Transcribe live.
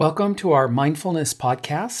Welcome to our mindfulness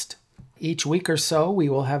podcast. Each week or so, we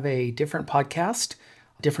will have a different podcast,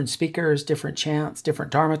 different speakers, different chants,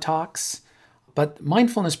 different Dharma talks. But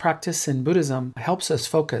mindfulness practice in Buddhism helps us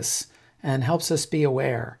focus and helps us be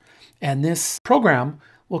aware. And this program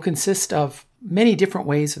will consist of many different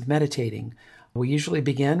ways of meditating. We usually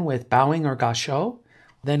begin with bowing or gassho.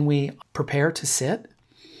 Then we prepare to sit,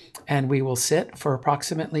 and we will sit for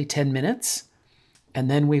approximately 10 minutes. And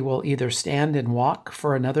then we will either stand and walk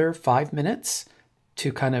for another 5 minutes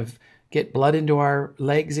to kind of get blood into our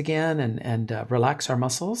legs again and relax our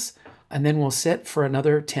muscles. And then we'll sit for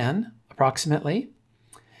another 10 approximately.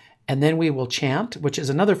 And then we will chant, which is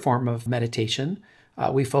another form of meditation.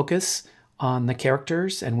 We focus on the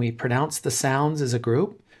characters and we pronounce the sounds as a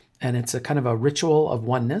group. And it's a kind of a ritual of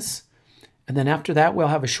oneness. And then after that, we'll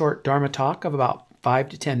have a short Dharma talk of about 5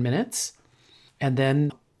 to 10 minutes. And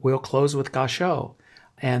then we'll close with gassho.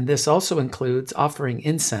 And this also includes offering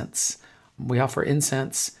incense. We offer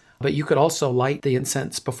incense, but you could also light the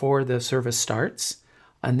incense before the service starts.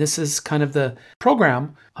 And this is kind of the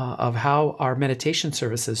program of how our meditation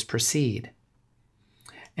services proceed.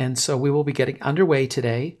 And so we will be getting underway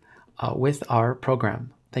today with our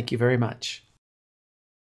program. Thank you very much.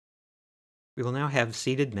 We will now have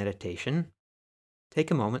seated meditation.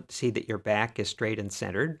 Take a moment to see that your back is straight and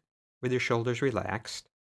centered, with your shoulders relaxed.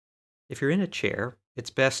 If you're in a chair, it's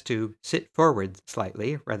best to sit forward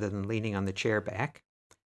slightly rather than leaning on the chair back,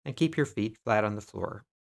 and keep your feet flat on the floor.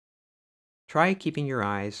 Try keeping your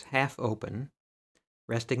eyes half open,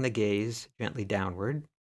 resting the gaze gently downward,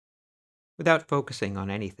 without focusing on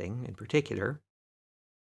anything in particular.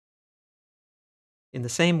 In the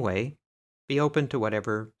same way, be open to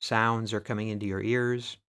whatever sounds are coming into your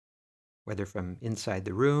ears, whether from inside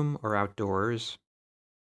the room or outdoors.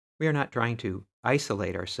 We are not trying to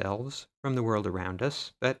isolate ourselves from the world around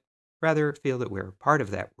us, but rather feel that we're part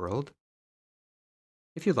of that world.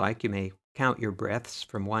 If you like, you may count your breaths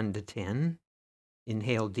from 1 to 10.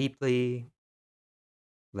 Inhale deeply,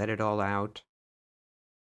 let it all out.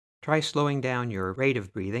 Try slowing down your rate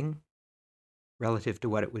of breathing relative to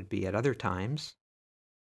what it would be at other times.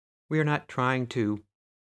 We are not trying to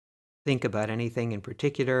think about anything in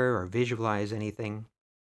particular or visualize anything.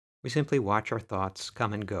 We simply watch our thoughts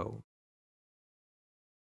come and go.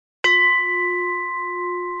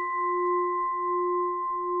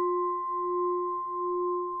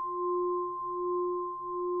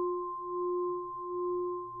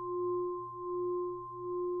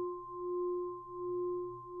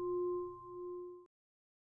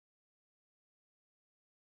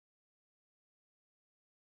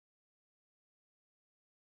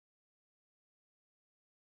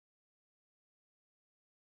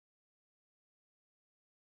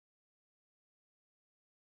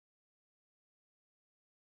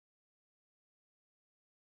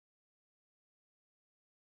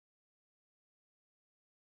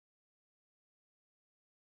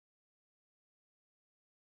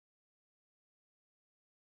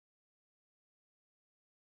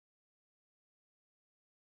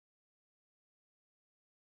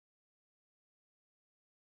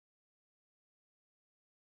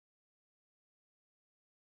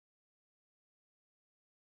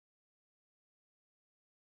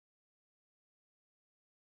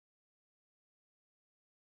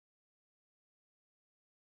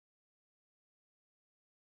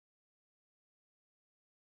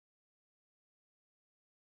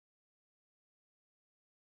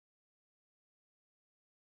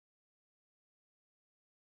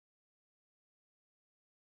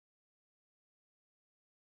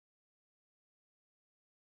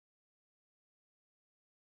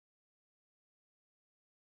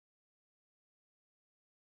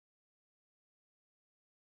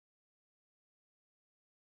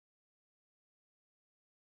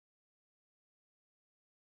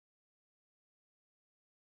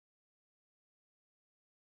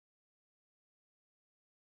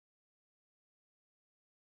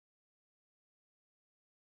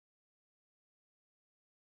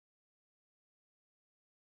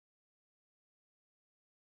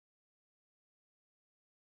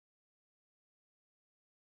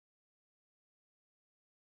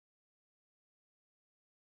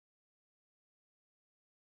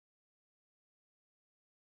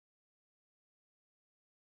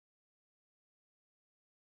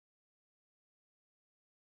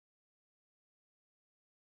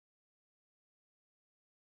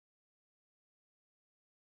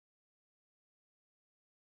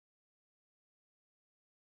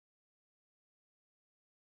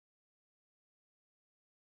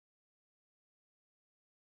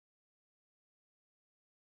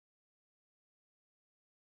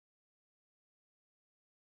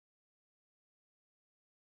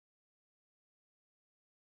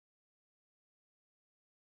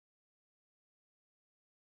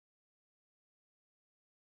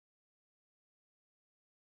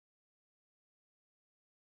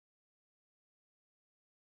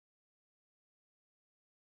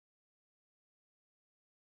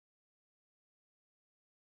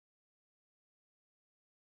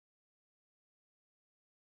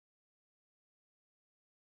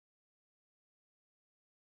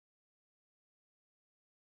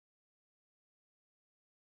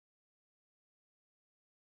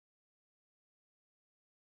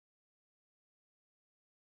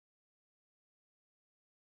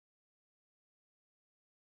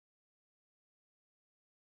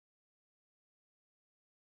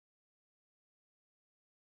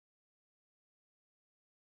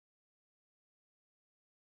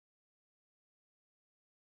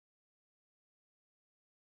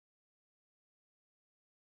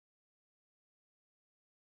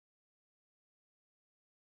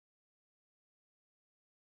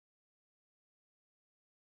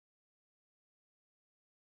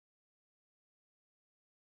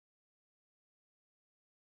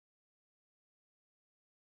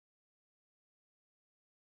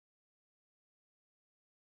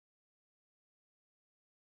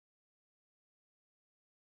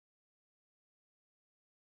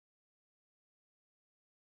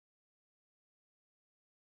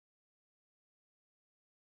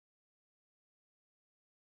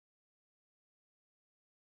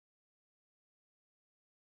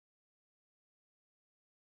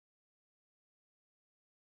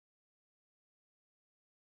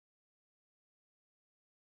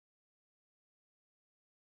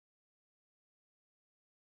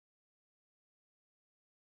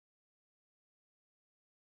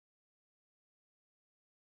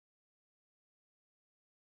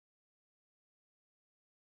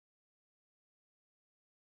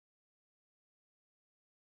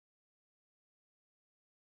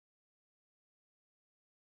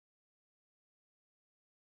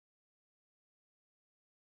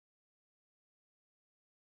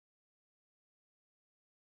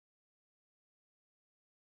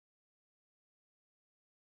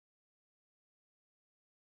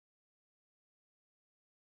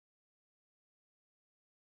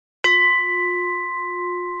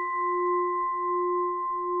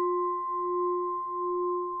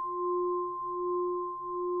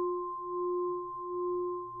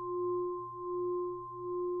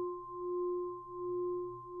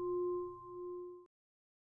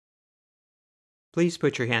 Please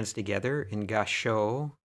put your hands together in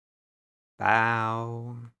Gassho.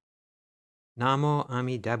 Bow. Namo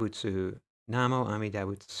Amida Butsu. Namo Amida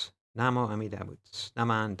Butsu. Namo Amida Butsu.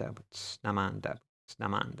 Namanda Butsu. Namanda Butsu.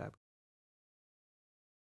 Namanda Butsu.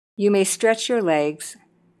 You may stretch your legs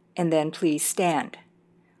and then please stand.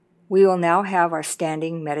 We will now have our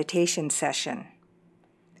standing meditation session.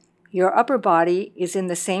 Your upper body is in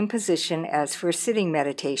the same position as for sitting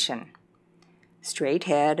meditation. Straight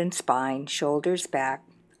head and spine, shoulders back,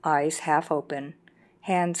 eyes half open,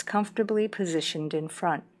 hands comfortably positioned in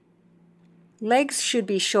front. Legs should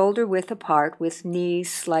be shoulder-width apart with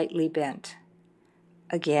knees slightly bent.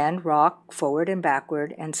 Again, rock forward and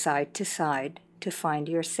backward and side to side to find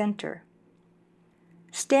your center.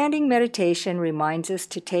 Standing meditation reminds us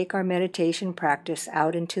to take our meditation practice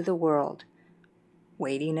out into the world,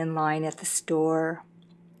 waiting in line at the store,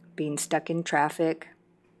 being stuck in traffic,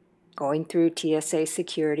 going through TSA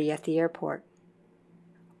security at the airport.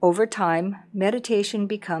 Over time, meditation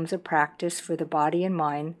becomes a practice for the body and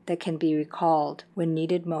mind that can be recalled when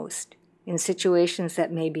needed most, in situations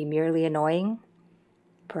that may be merely annoying,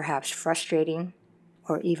 perhaps frustrating,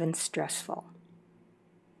 or even stressful.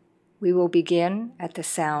 We will begin at the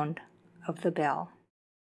sound of the bell.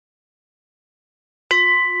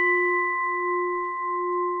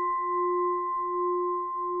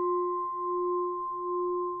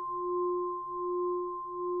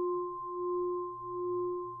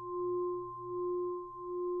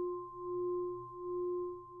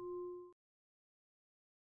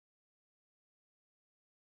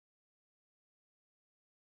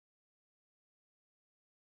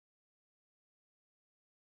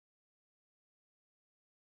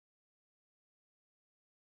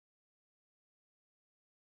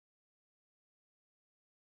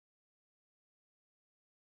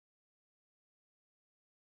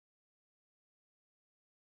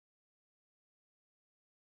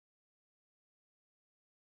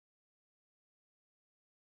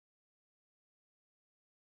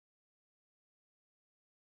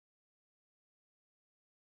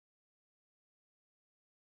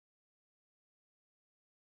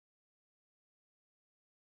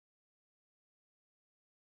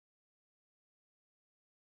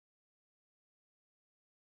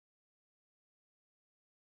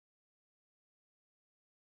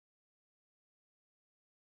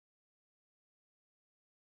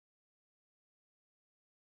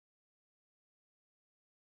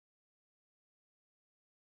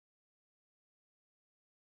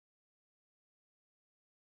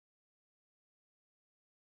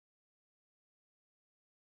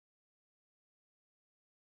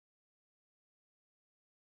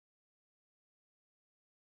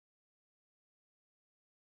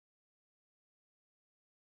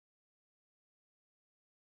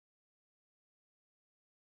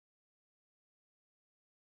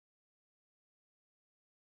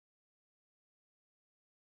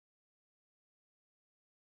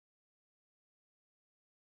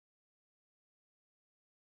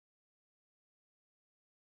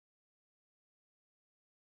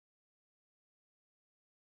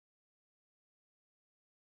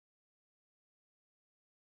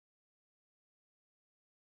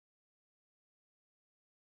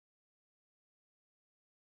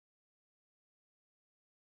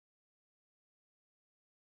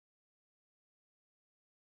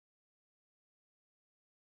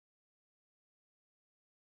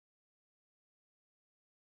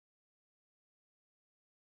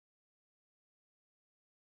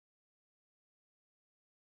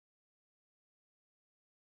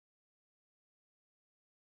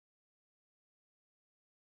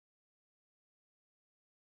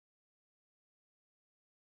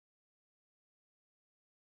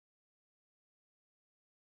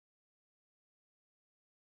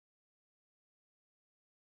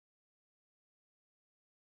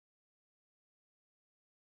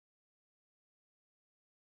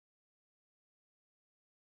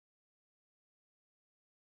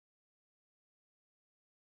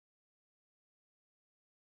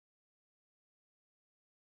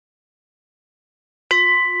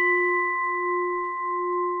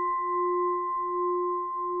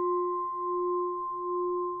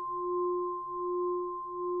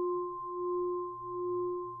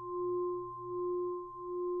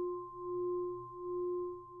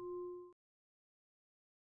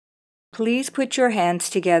 Please put your hands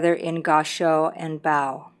together in Gassho and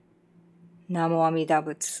bow. Namo Amida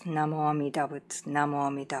Butsu, Namo Amida Butsu, Namo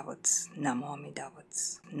Amida Butsu, Namo Amida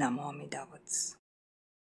Butsu, Namo Amida Butsu.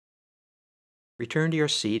 Return to your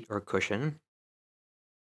seat or cushion.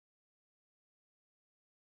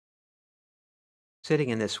 Sitting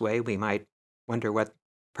in this way, we might wonder what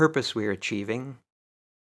purpose we are achieving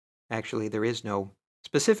Actually, there is no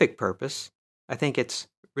specific purpose. I think it's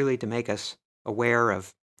really to make us aware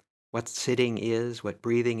of what sitting is, what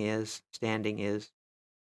breathing is, standing is.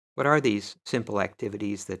 What are these simple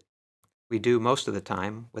activities that we do most of the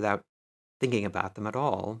time without thinking about them at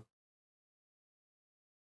all?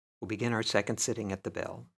 We'll begin our second sitting at the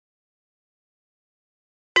bell.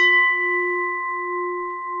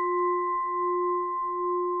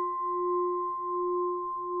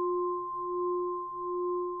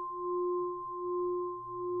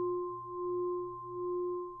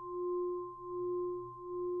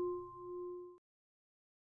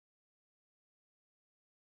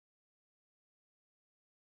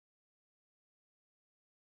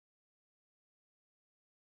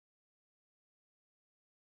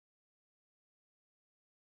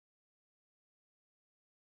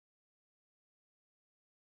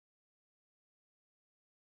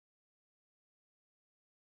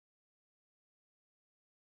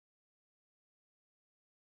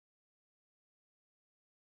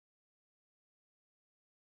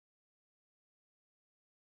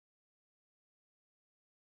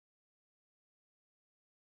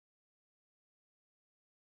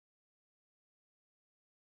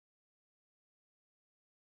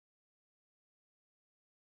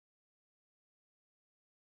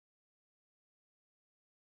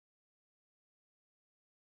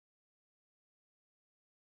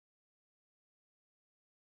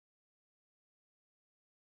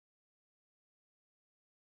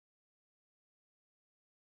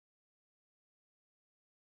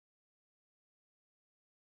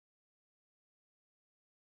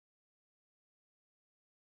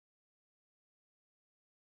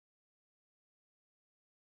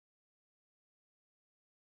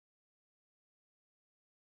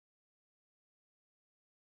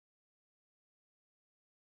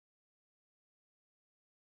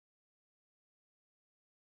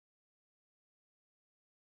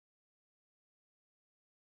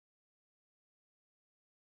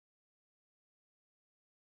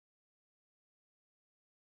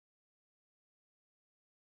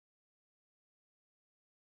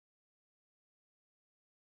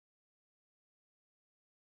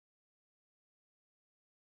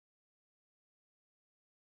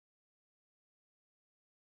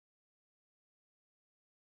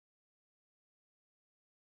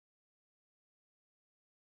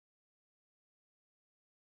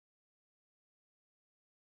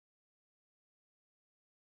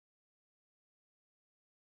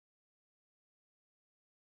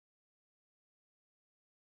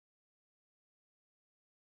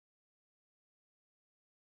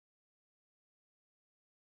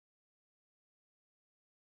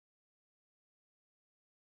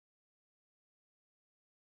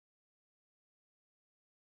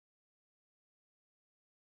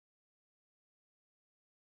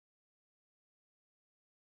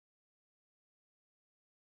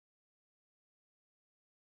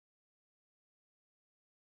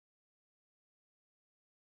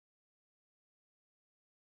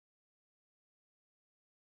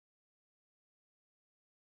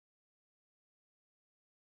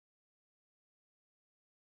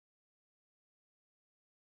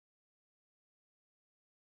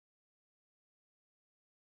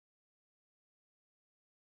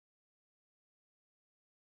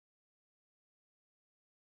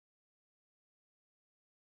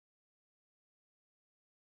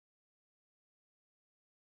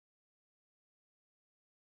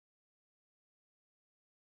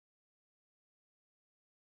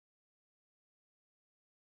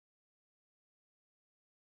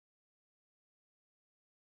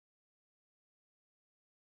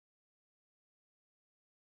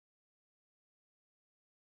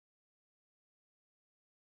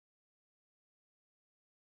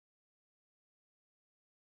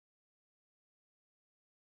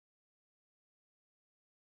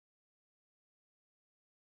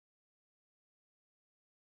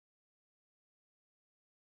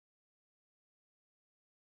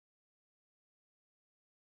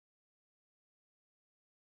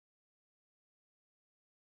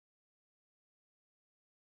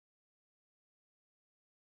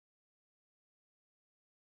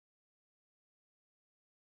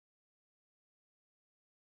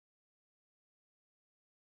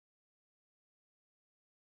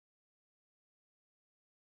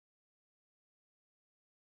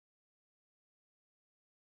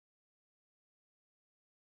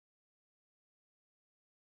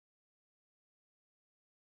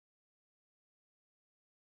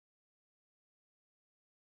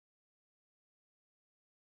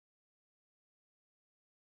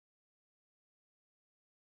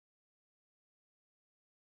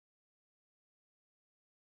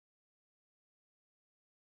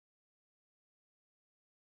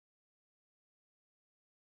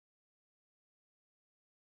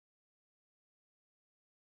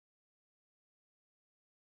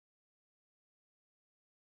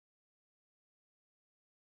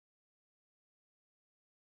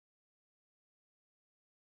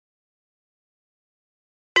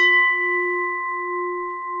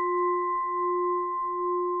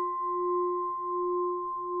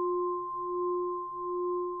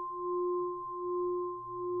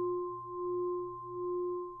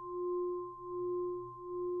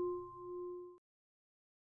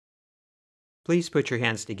 Please put your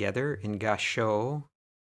hands together in Gassho.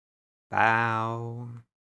 Bow.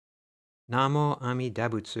 Namo Amida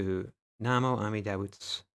Butsu. Namo Amida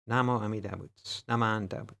Butsu. Namo Amida Butsu.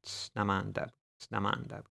 Namanda Butsu. Namanda Butsu.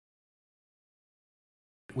 Namanda Butsu.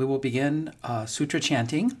 We will begin sutra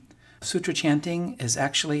chanting. Sutra chanting is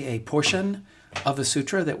actually a portion of a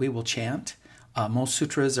sutra that we will chant. Most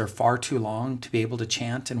sutras are far too long to be able to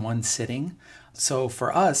chant in one sitting. So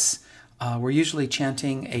for us, we're usually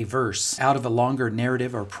chanting a verse out of a longer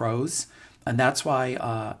narrative or prose. And that's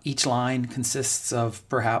why each line consists of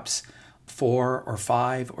perhaps 4 or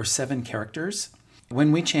 5 or 7 characters.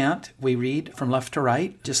 When we chant, we read from left to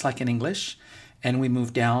right, just like in English, and we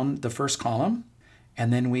move down the first column,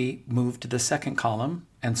 and then we move to the second column,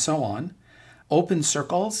 and so on. Open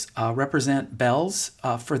circles represent bells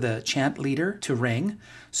for the chant leader to ring.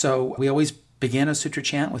 So we always begin a sutra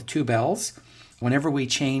chant with 2 bells. Whenever we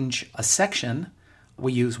change a section,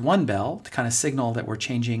 we use 1 bell to kind of signal that we're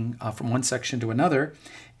changing from one section to another.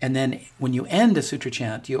 And then when you end a sutra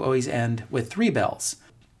chant, you always end with 3 bells.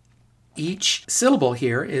 Each syllable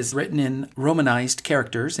here is written in Romanized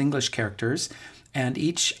characters, English characters, and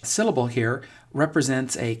each syllable here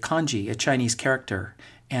represents a kanji, a Chinese character,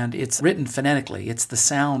 and it's written phonetically. It's the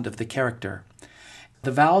sound of the character.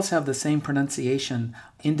 The vowels have the same pronunciation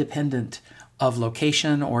independent of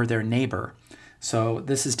location or their neighbor. So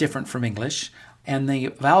this is different from English. And the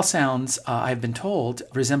vowel sounds, I've been told,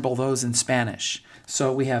 resemble those in Spanish.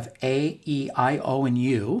 So we have A, E, I, O, and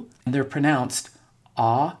U, and they're pronounced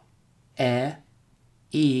A,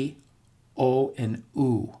 E, O, and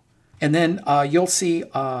U. And then you'll see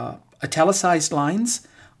italicized lines.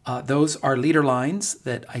 Those are leader lines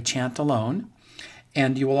that I chant alone.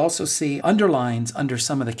 And you will also see underlines under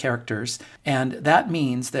some of the characters. And that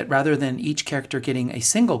means that rather than each character getting a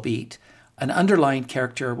single beat, an underlined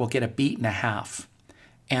character will get a beat and a half.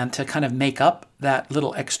 And to kind of make up that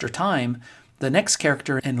little extra time, the next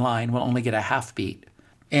character in line will only get a half beat.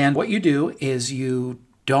 And what you do is you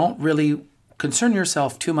don't really concern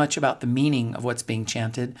yourself too much about the meaning of what's being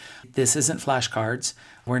chanted. This isn't flashcards.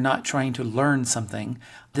 We're not trying to learn something.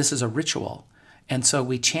 This is a ritual. And so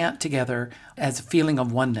we chant together as a feeling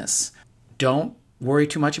of oneness. Don't worry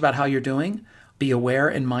too much about how you're doing. Be aware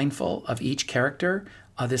and mindful of each character.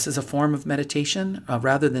 This is a form of meditation.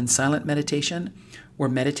 Rather than silent meditation, we're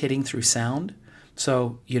meditating through sound.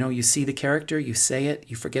 So, you see the character, you say it,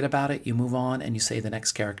 you forget about it, you move on, and you say the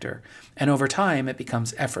next character. And over time, it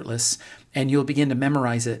becomes effortless, and you'll begin to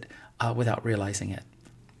memorize it without realizing it.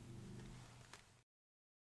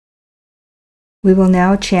 We will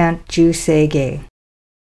now chant Jusei-ge.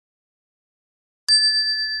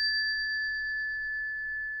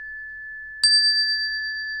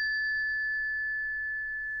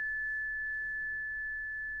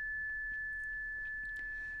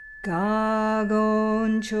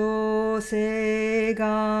 Gagon chosegan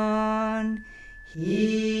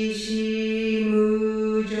hishimu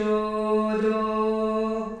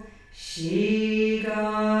jodo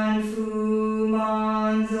shigan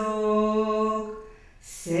fumanzok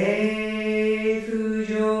seifu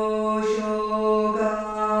josho ga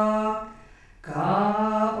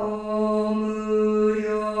gao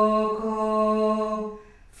muryoko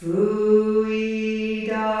fui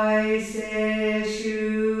daiseshu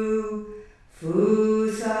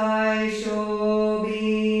Fusai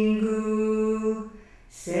shobingu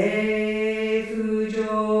seifu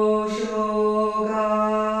josho ga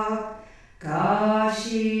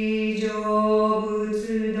gashi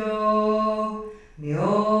jobutsudo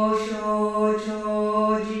myosho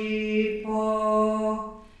chojippo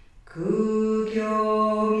kugyo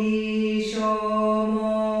mishomon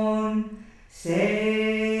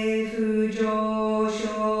seifu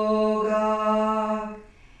josho ga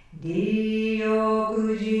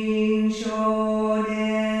Ryokujin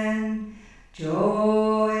shonen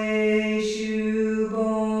joei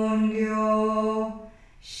bongyo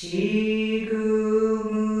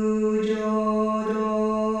shigumu jodo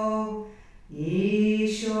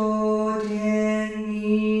isho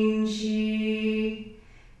teninshi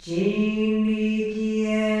jinriki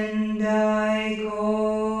endaigo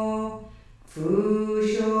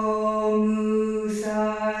fusho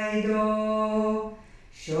musaido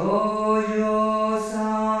Shoujo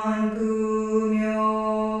sankumyo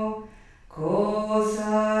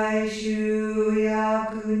kosai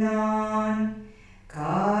shuyakunan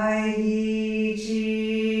kai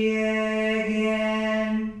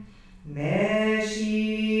chiegen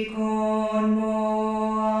meshi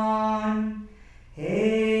konmoan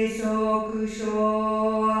heisoku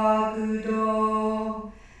shoakudo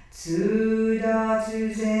tsudatsu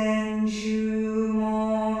zen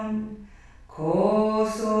shumon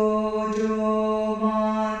Kosojo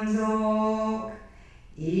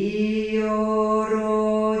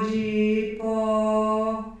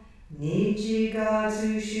日月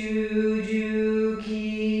修十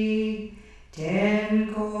期天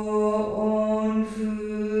候音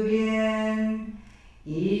不言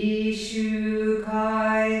一周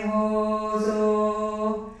解放像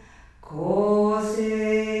公正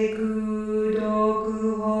功徳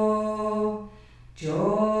法上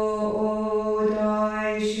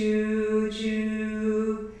大集中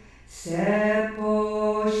説法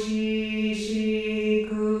四式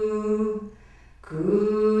供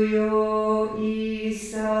養一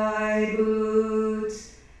切仏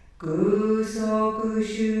具足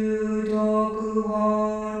修徳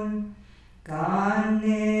本元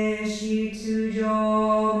年出場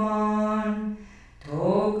満得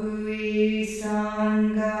意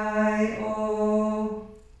三界王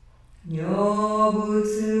如仏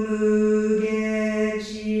無下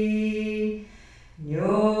地如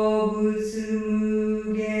仏無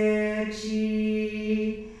下地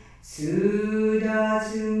通達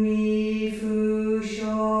未不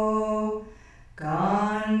詳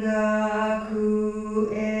願学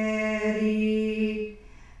営利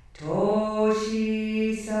投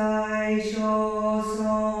資最小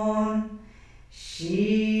尊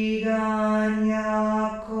志願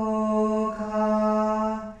や効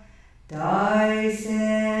果大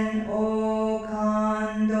仙王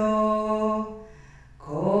感動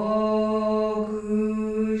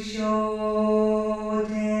国書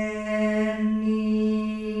天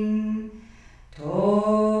人東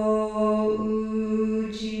宇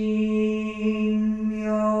神妙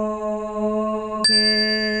慶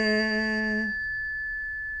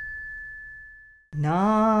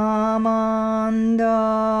ナマン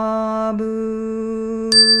ダブ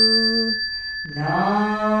ナ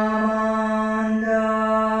マン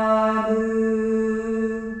ダブ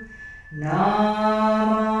ナ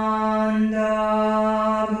マン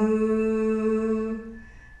ダブ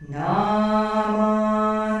ナ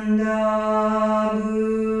マンダブ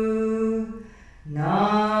ナ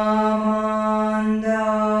マン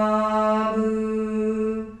ダブ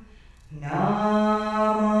ナ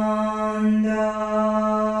マンダ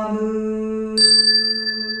ブ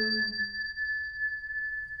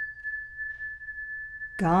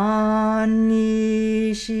願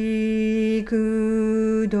にし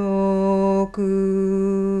く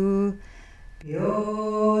読平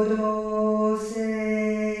等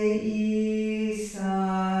性一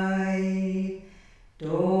切道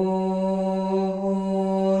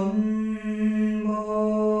本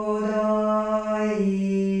菩提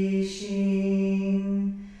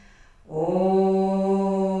心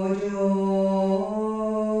往生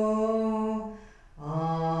安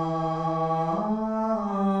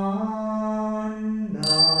楽。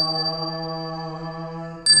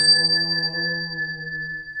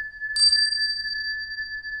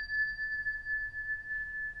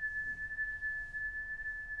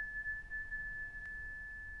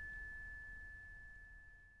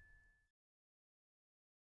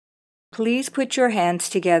Please put your hands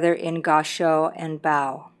together in Gasho and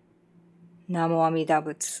bow. Namo Amida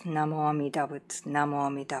Butsu, Namo Amida Butsu, Namo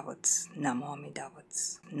Amida Butsu, Namo Amida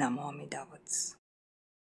Butsu, Namo Amida Butsu.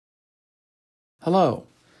 Hello,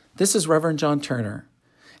 this is Reverend John Turner,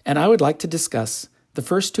 and I would like to discuss the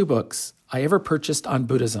first two books I ever purchased on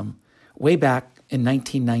Buddhism way back in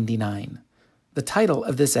 1999. The title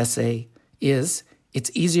of this essay is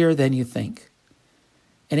It's Easier Than You Think.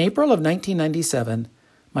 In April of 1997,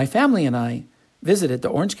 my family and I visited the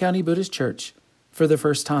Orange County Buddhist Church for the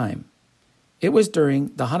first time. It was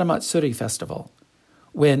during the Hanamatsuri festival,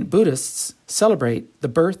 when Buddhists celebrate the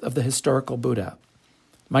birth of the historical Buddha.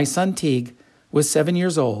 My son Teague was 7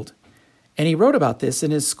 years old, and he wrote about this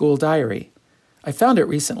in his school diary. I found it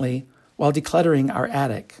recently while decluttering our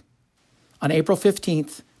attic. On April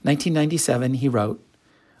 15th, 1997, he wrote,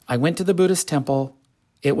 "I went to the Buddhist temple.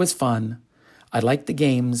 It was fun. I liked the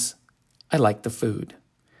games. I liked the food."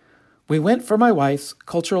 We went for my wife's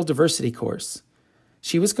cultural diversity course.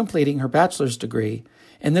 She was completing her bachelor's degree,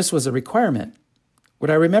 and this was a requirement.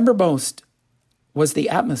 What I remember most was the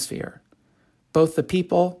atmosphere, both the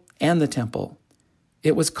people and the temple.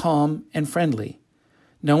 It was calm and friendly.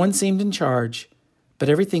 No one seemed in charge, but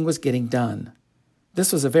everything was getting done.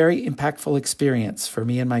 This was a very impactful experience for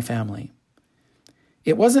me and my family.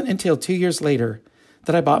 It wasn't until 2 years later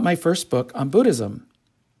that I bought my first book on Buddhism.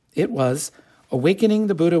 It was Awakening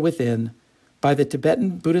the Buddha Within by the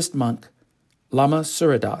Tibetan Buddhist monk Lama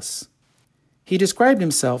Suradas. He described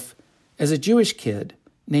himself as a Jewish kid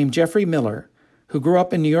named Jeffrey Miller who grew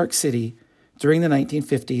up in New York City during the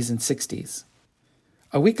 1950s and 60s.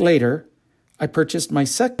 A week later, I purchased my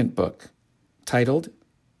second book, titled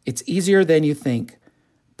It's Easier Than You Think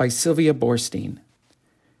by Sylvia Boorstein.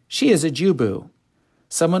 She is a Jubu,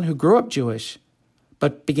 someone who grew up Jewish,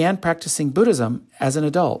 but began practicing Buddhism as an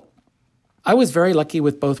adult. I was very lucky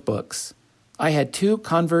with both books. I had 2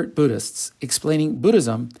 convert Buddhists explaining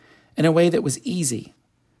Buddhism in a way that was easy.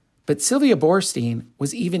 But Sylvia Boorstein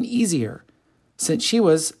was even easier, since she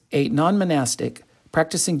was a non-monastic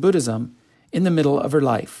practicing Buddhism in the middle of her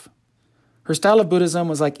life. Her style of Buddhism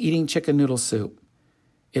was like eating chicken noodle soup.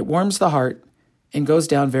 It warms the heart and goes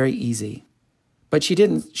down very easy. But she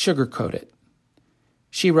didn't sugarcoat it.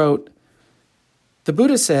 She wrote, "The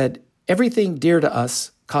Buddha said, everything dear to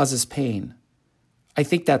us causes pain. I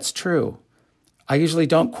think that's true. I usually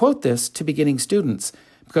don't quote this to beginning students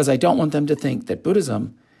because I don't want them to think that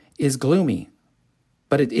Buddhism is gloomy.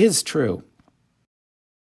 But it is true."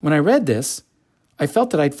 When I read this, I felt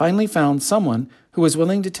that I'd finally found someone who was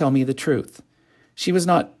willing to tell me the truth. She was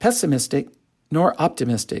not pessimistic nor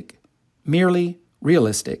optimistic, merely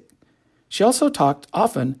realistic. She also talked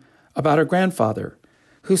often about her grandfather,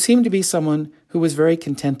 who seemed to be someone who was very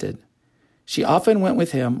contented. She often went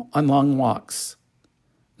with him on long walks.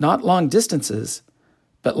 Not long distances,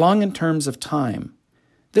 but long in terms of time.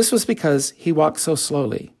 This was because he walked so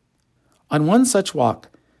slowly. On one such walk,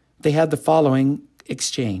 they had the following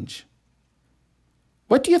exchange.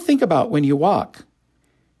 "What do you think about when you walk?"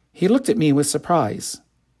 He looked at me with surprise.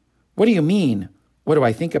 "What do you mean, what do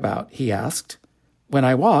I think about?" he asked. "When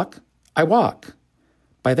I walk, I walk."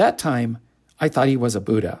 By that time, I thought he was a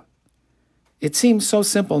Buddha. It seems so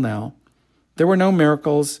simple now. There were no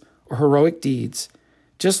miracles or heroic deeds,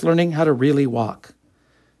 just learning how to really walk.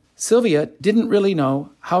 Sylvia didn't really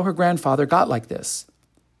know how her grandfather got like this.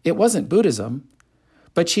 It wasn't Buddhism,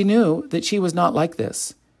 but she knew that she was not like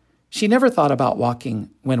this. She never thought about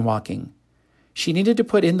walking when walking. She needed to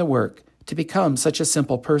put in the work to become such a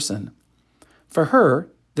simple person. For her,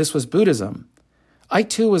 this was Buddhism. I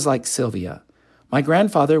too was like Sylvia. My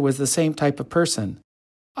grandfather was the same type of person.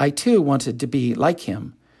 I too wanted to be like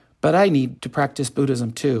him, but I need to practice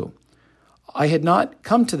Buddhism too. I had not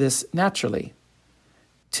come to this naturally.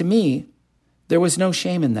 To me, there was no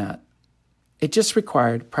shame in that. It just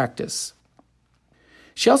required practice.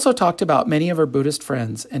 She also talked about many of her Buddhist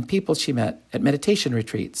friends and people she met at meditation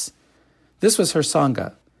retreats. This was her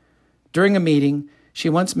Sangha. During a meeting, she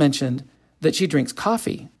once mentioned that she drinks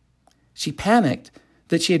coffee. She panicked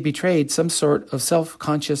that she had betrayed some sort of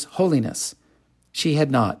self-conscious holiness. She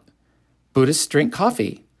had not. Buddhists drink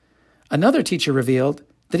coffee. Another teacher revealed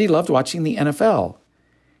that he loved watching the NFL.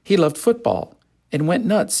 He loved football and went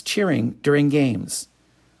nuts cheering during games.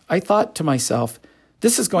 I thought to myself,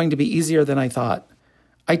 this is going to be easier than I thought.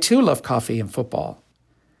 I too love coffee and football.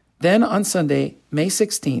 Then on Sunday, May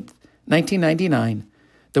 16th, 1999,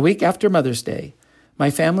 the week after Mother's Day,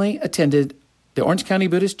 my family attended the Orange County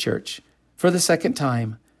Buddhist Church for the second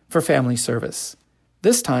time for family service.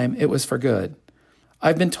 This time it was for good.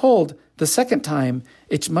 I've been told the second time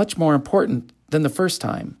it's much more important than the first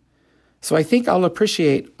time. So I think I'll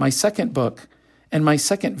appreciate my second book and my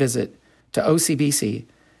second visit to OCBC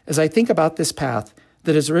as I think about this path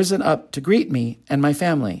that has risen up to greet me and my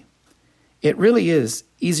family. It really is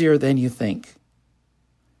easier than you think.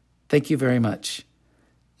 Thank you very much.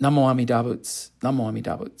 Namo Amida Butsu, Namo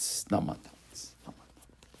Amida Butsu, Namo Amida Butsu.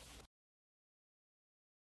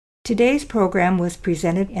 Today's program was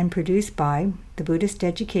presented and produced by the Buddhist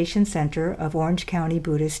Education Center of Orange County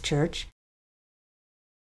Buddhist Church.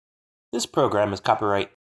 This program is copyright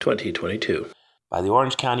 2022 by the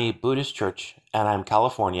Orange County Buddhist Church, Anaheim,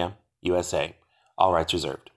 California, USA. All rights reserved.